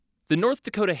The North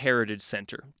Dakota Heritage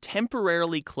Center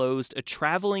temporarily closed a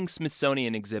traveling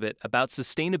Smithsonian exhibit about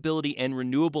sustainability and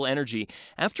renewable energy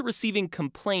after receiving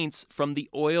complaints from the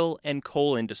oil and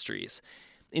coal industries.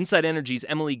 Inside Energy's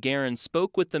Emily Guerin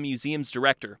spoke with the museum's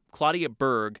director, Claudia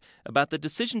Berg, about the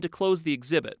decision to close the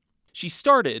exhibit. She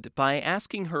started by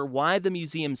asking her why the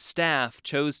museum's staff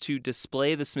chose to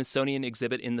display the Smithsonian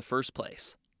exhibit in the first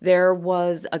place. There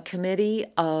was a committee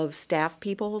of staff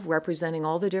people representing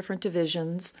all the different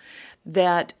divisions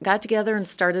that got together and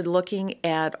started looking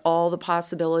at all the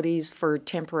possibilities for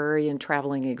temporary and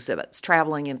traveling exhibits,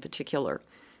 traveling in particular.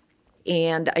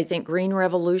 And I think Green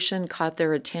Revolution caught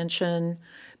their attention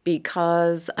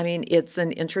because, it's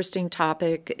an interesting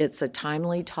topic, it's a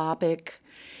timely topic,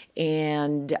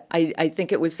 and I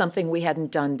think it was something we hadn't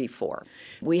done before.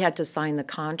 We had to sign the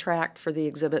contract for the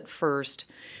exhibit first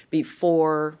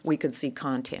before we could see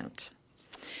content.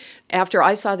 After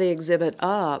I saw the exhibit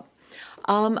up,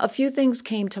 a few things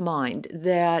came to mind,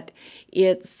 that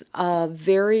it's a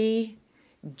very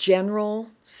general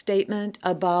statement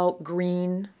about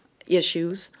green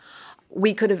issues.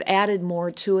 We could have added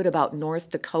more to it about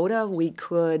North Dakota. We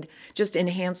could just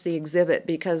enhance the exhibit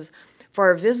because for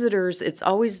our visitors, it's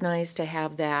always nice to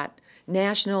have that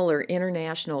national or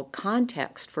international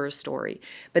context for a story,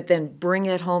 but then bring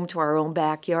it home to our own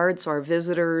backyard so our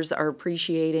visitors are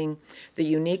appreciating the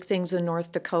unique things in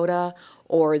North Dakota,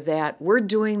 or that we're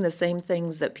doing the same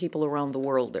things that people around the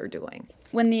world are doing.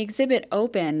 When the exhibit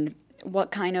opened,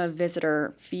 what kind of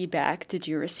visitor feedback did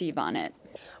you receive on it?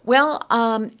 Well,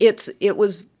 it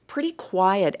was pretty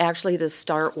quiet, actually, to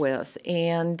start with.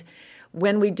 And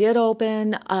when we did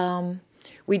open,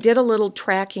 we did a little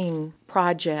tracking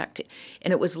project,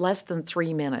 and it was less than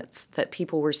 3 minutes that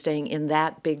people were staying in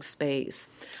that big space.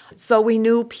 So we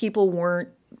knew people weren't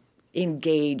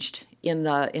engaged in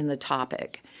the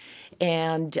topic.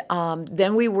 And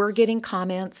then we were getting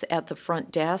comments at the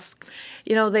front desk.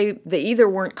 They either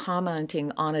weren't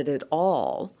commenting on it at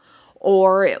all,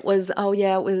 or it was,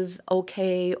 it was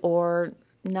okay, or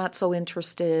not so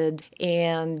interested.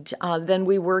 And then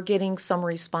we were getting some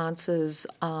responses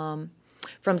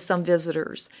from some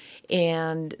visitors.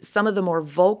 And some of the more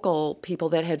vocal people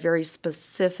that had very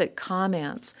specific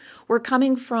comments were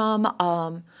coming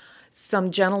from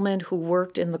some gentlemen who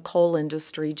worked in the coal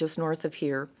industry just north of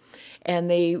here. And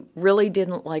they really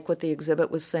didn't like what the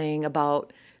exhibit was saying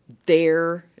about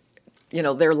their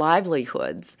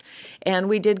livelihoods. And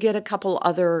we did get a couple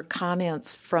other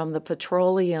comments from the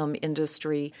petroleum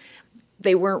industry.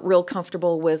 They weren't real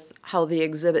comfortable with how the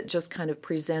exhibit just kind of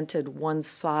presented one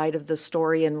side of the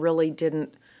story and really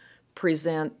didn't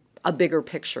present a bigger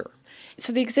picture.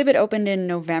 So the exhibit opened in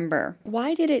November.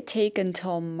 Why did it take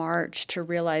until March to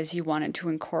realize you wanted to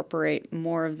incorporate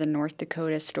more of the North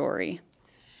Dakota story?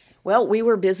 Well, we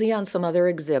were busy on some other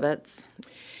exhibits.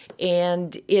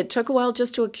 And it took a while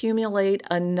just to accumulate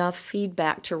enough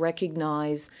feedback to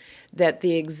recognize that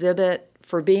the exhibit,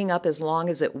 for being up as long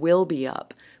as it will be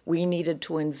up, we needed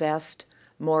to invest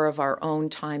more of our own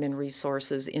time and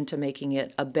resources into making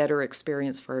it a better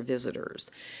experience for our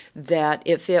visitors. That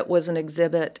if it was an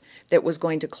exhibit that was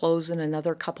going to close in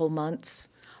another couple months,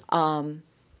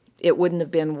 it wouldn't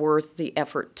have been worth the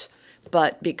effort.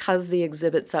 But because the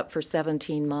exhibit's up for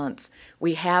 17 months,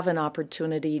 we have an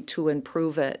opportunity to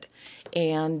improve it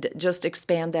and just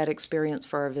expand that experience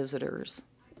for our visitors.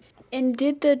 And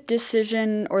did the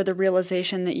decision or the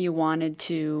realization that you wanted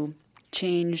to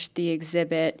change the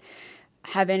exhibit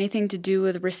have anything to do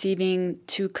with receiving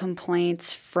 2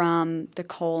 complaints from the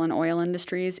coal and oil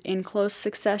industries in close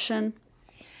succession?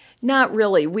 Not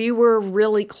really. We were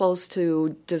really close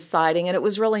to deciding, and it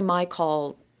was really my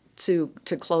call to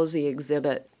close the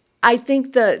exhibit. I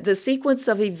think the sequence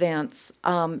of events,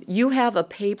 you have a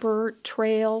paper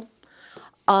trail.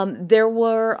 There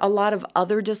were a lot of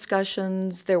other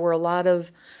discussions. There were a lot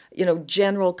of,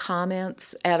 general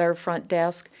comments at our front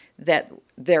desk that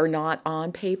they're not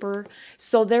on paper.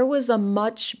 So there was a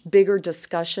much bigger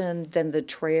discussion than the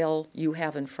trail you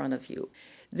have in front of you.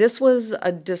 This was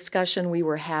a discussion we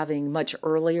were having much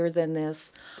earlier than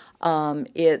this.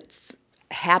 It's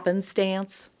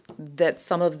happenstance that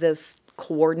some of this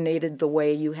coordinated the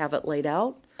way you have it laid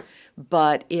out,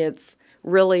 but it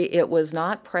was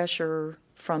not pressure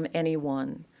from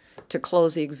anyone to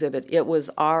close the exhibit. It was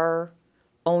our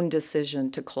own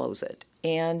decision to close it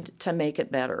and to make it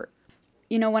better.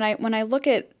 When I look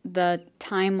at the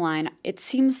timeline, it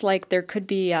seems like there could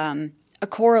be a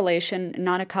correlation,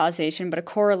 not a causation, but a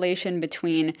correlation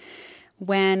between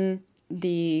when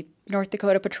the North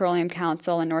Dakota Petroleum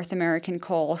Council and North American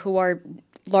Coal, who are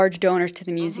large donors to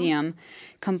the museum,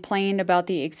 complained about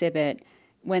the exhibit,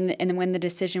 when the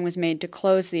decision was made to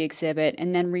close the exhibit,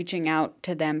 and then reaching out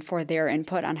to them for their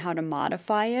input on how to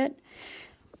modify it?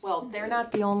 Well, they're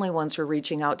not the only ones we're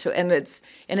reaching out to, and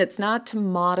it's not to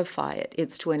modify it,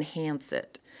 it's to enhance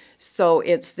it. So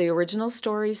it's the original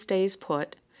story stays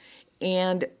put,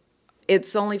 and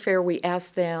it's only fair we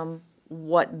ask them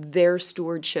what their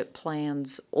stewardship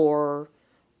plans or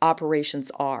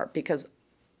operations are, because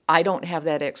I don't have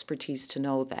that expertise to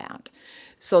know that.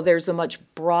 So there's a much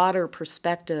broader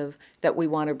perspective that we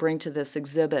want to bring to this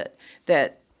exhibit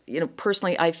that,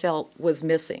 personally I felt was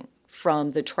missing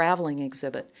from the traveling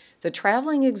exhibit. The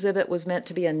traveling exhibit was meant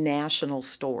to be a national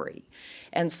story.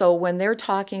 And so when they're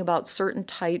talking about certain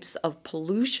types of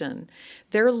pollution,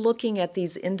 they're looking at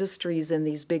these industries in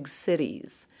these big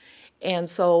cities. And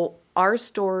so our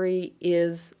story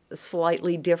is a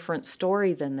slightly different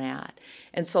story than that.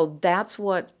 And so that's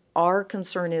what our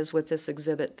concern is with this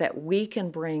exhibit, that we can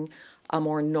bring a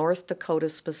more North Dakota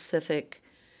specific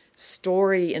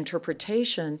story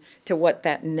interpretation to what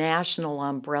that national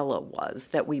umbrella was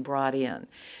that we brought in.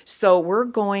 So we're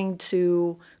going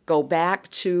to go back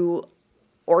to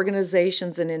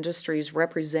organizations and industries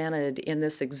represented in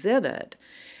this exhibit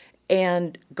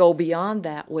and go beyond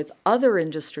that with other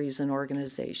industries and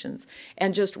organizations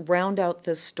and just round out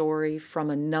this story from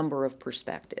a number of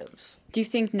perspectives. Do you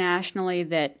think nationally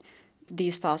that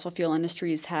these fossil fuel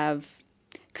industries have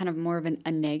kind of more of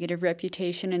a negative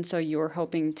reputation, and so you're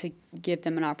hoping to give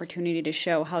them an opportunity to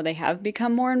show how they have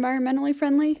become more environmentally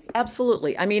friendly?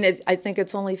 Absolutely. I mean, I think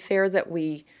it's only fair that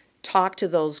we talk to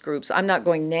those groups. I'm not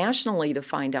going nationally to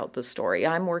find out the story.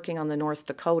 I'm working on the North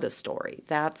Dakota story.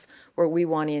 That's where we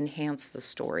want to enhance the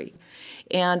story.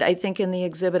 And I think in the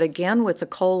exhibit, again, with the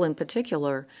coal in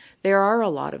particular, there are a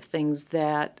lot of things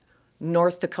that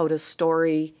North Dakota's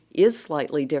story is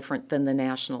slightly different than the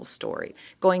national story.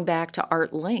 Going back to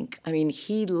Art Link, I mean,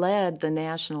 he led the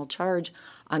national charge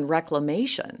on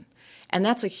reclamation, and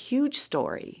that's a huge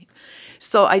story.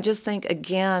 So I just think,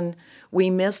 again, we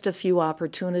missed a few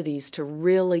opportunities to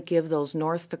really give those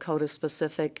North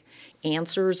Dakota-specific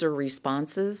answers or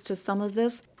responses to some of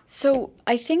this. So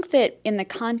I think that in the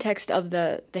context of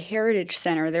the Heritage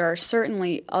Center, there are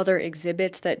certainly other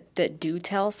exhibits that do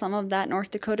tell some of that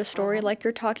North Dakota story like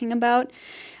you're talking about.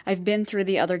 I've been through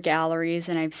the other galleries,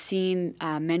 and I've seen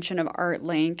mention of Art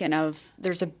Link, and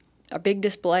there's a big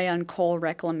display on coal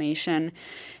reclamation.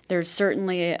 There's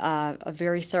certainly a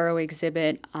very thorough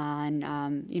exhibit on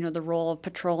the role of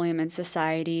petroleum in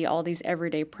society, all these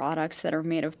everyday products that are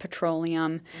made of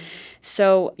petroleum. Mm-hmm.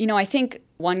 So, I think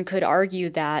one could argue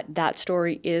that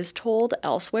story is told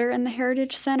elsewhere in the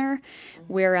Heritage Center,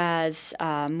 whereas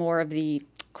more of the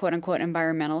quote-unquote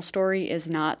environmental story is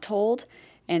not told.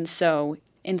 And so,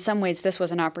 in some ways, this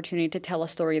was an opportunity to tell a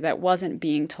story that wasn't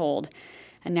being told.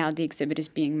 And now the exhibit is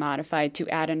being modified to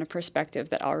add in a perspective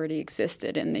that already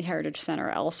existed in the Heritage Center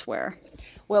elsewhere.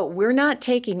 Well, we're not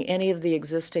taking any of the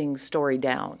existing story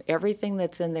down. Everything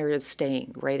that's in there is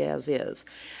staying right as is.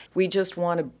 We just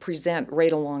want to present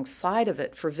right alongside of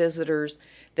it for visitors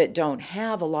that don't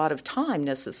have a lot of time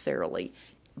necessarily,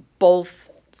 both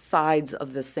sides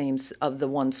of the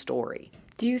one story.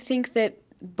 Do you think that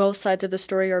both sides of the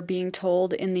story are being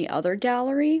told in the other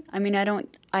gallery? I mean,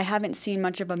 I haven't seen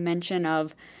much of a mention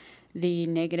of the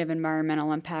negative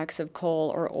environmental impacts of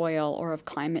coal or oil or of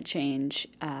climate change,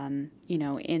 in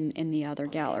the other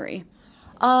gallery.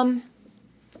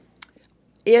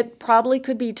 It probably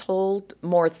could be told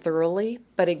more thoroughly,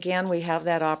 but again, we have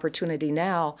that opportunity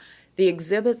now. The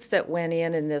exhibits that went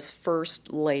in this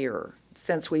first layer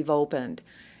since we've opened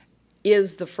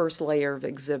is the first layer of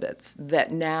exhibits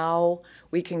that now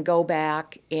we can go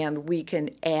back and we can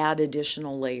add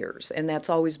additional layers, and that's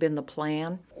always been the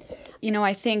plan.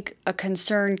 I think a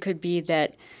concern could be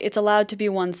that it's allowed to be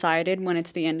one-sided when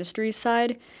it's the industry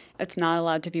side. It's not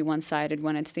allowed to be one-sided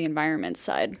when it's the environment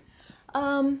side.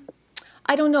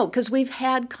 I don't know, because we've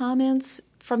had comments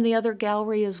from the other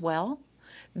gallery as well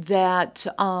that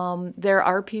there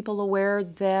are people aware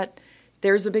that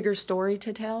there's a bigger story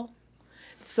to tell.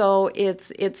 So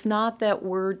it's not that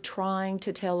we're trying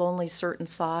to tell only certain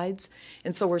sides,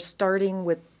 and so we're starting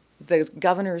with the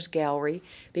Governor's Gallery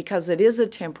because it is a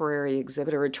temporary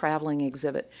exhibit or a traveling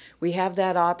exhibit. We have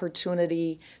that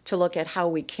opportunity to look at how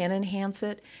we can enhance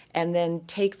it and then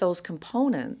take those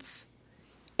components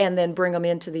and then bring them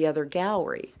into the other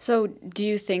gallery. So do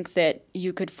you think that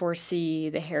you could foresee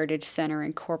the Heritage Center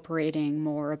incorporating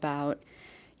more about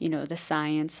the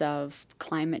science of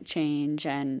climate change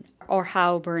or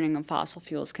how burning of fossil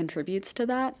fuels contributes to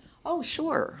that? Oh,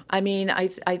 sure. I mean, I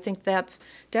think that's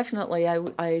definitely,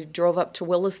 I drove up to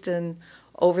Williston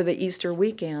over the Easter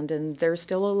weekend, and there's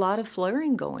still a lot of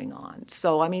flaring going on.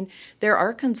 So, I mean, there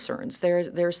are concerns.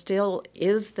 There still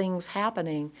is things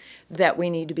happening that we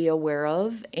need to be aware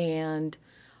of and,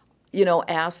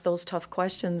 ask those tough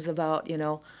questions about,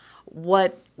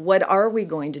 what are we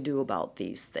going to do about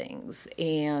these things?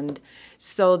 And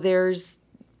so there's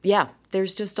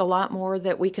just a lot more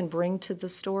that we can bring to the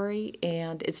story,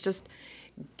 and it's just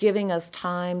giving us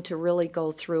time to really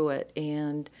go through it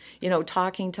and,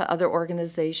 talking to other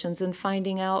organizations and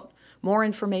finding out more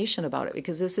information about it,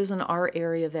 because this isn't our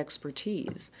area of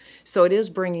expertise. So it is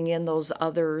bringing in those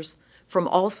others from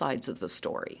all sides of the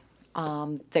story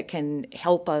that can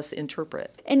help us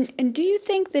interpret. And do you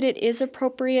think that it is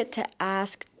appropriate to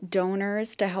ask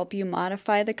donors to help you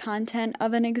modify the content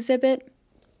of an exhibit?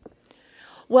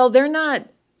 Well, they're not.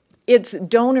 It's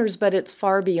donors, but it's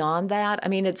far beyond that. I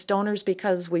mean, it's donors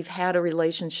because we've had a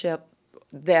relationship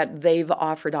that they've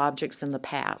offered objects in the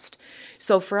past.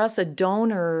 So for us, a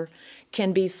donor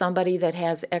can be somebody that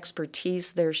has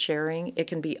expertise they're sharing. It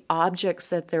can be objects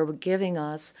that they're giving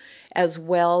us, as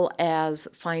well as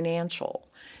financial.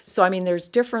 So, I mean, there's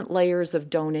different layers of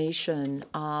donation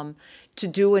to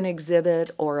do an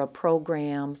exhibit or a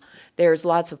program. There's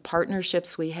lots of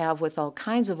partnerships we have with all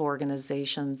kinds of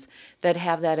organizations that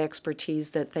have that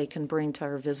expertise that they can bring to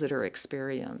our visitor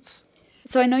experience.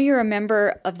 So I know you're a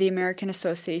member of the American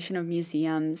Association of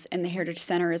Museums, and the Heritage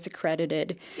Center is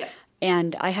accredited. Yes.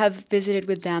 And I have visited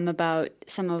with them about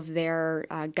some of their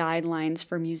guidelines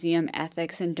for museum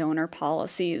ethics and donor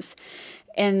policies.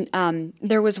 And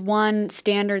there was one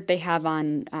standard they have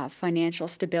on financial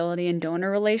stability and donor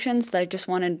relations that I just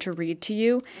wanted to read to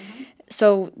you. Mm-hmm.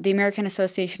 So the American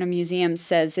Association of Museums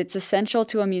says it's essential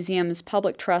to a museum's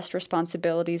public trust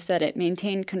responsibilities that it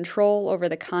maintain control over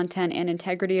the content and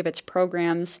integrity of its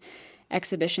programs,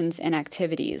 exhibitions, and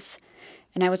activities.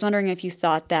 And I was wondering if you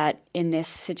thought that in this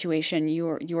situation you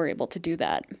were able to do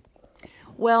that.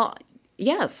 Well,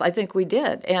 yes, I think we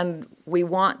did, and we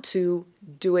want to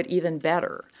do it even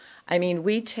better. I mean,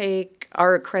 we take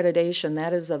our accreditation,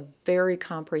 that is a very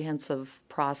comprehensive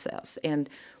process, and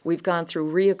we've gone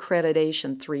through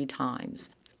reaccreditation 3 times.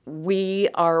 We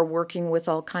are working with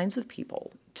all kinds of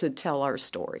people to tell our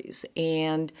stories,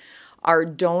 and our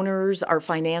donors, our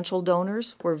financial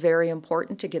donors, were very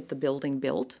important to get the building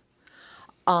built,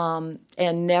 and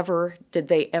never did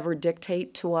they ever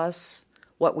dictate to us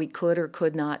what we could or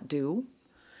could not do.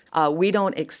 We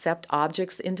don't accept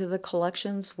objects into the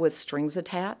collections with strings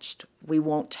attached. We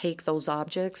won't take those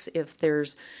objects if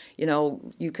there's,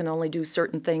 you can only do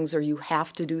certain things or you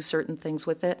have to do certain things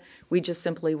with it. We just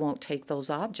simply won't take those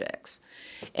objects.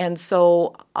 And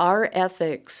so our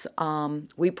ethics,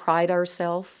 we pride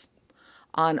ourselves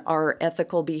on our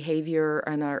ethical behavior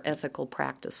and our ethical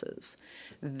practices,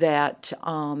 that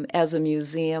as a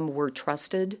museum we're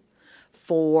trusted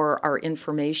for our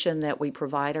information that we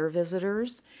provide our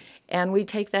visitors, and we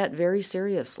take that very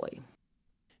seriously.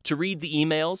 To read the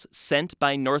emails sent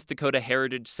by North Dakota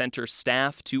Heritage Center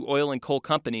staff to oil and coal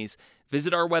companies,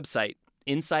 visit our website,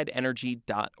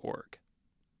 insideenergy.org.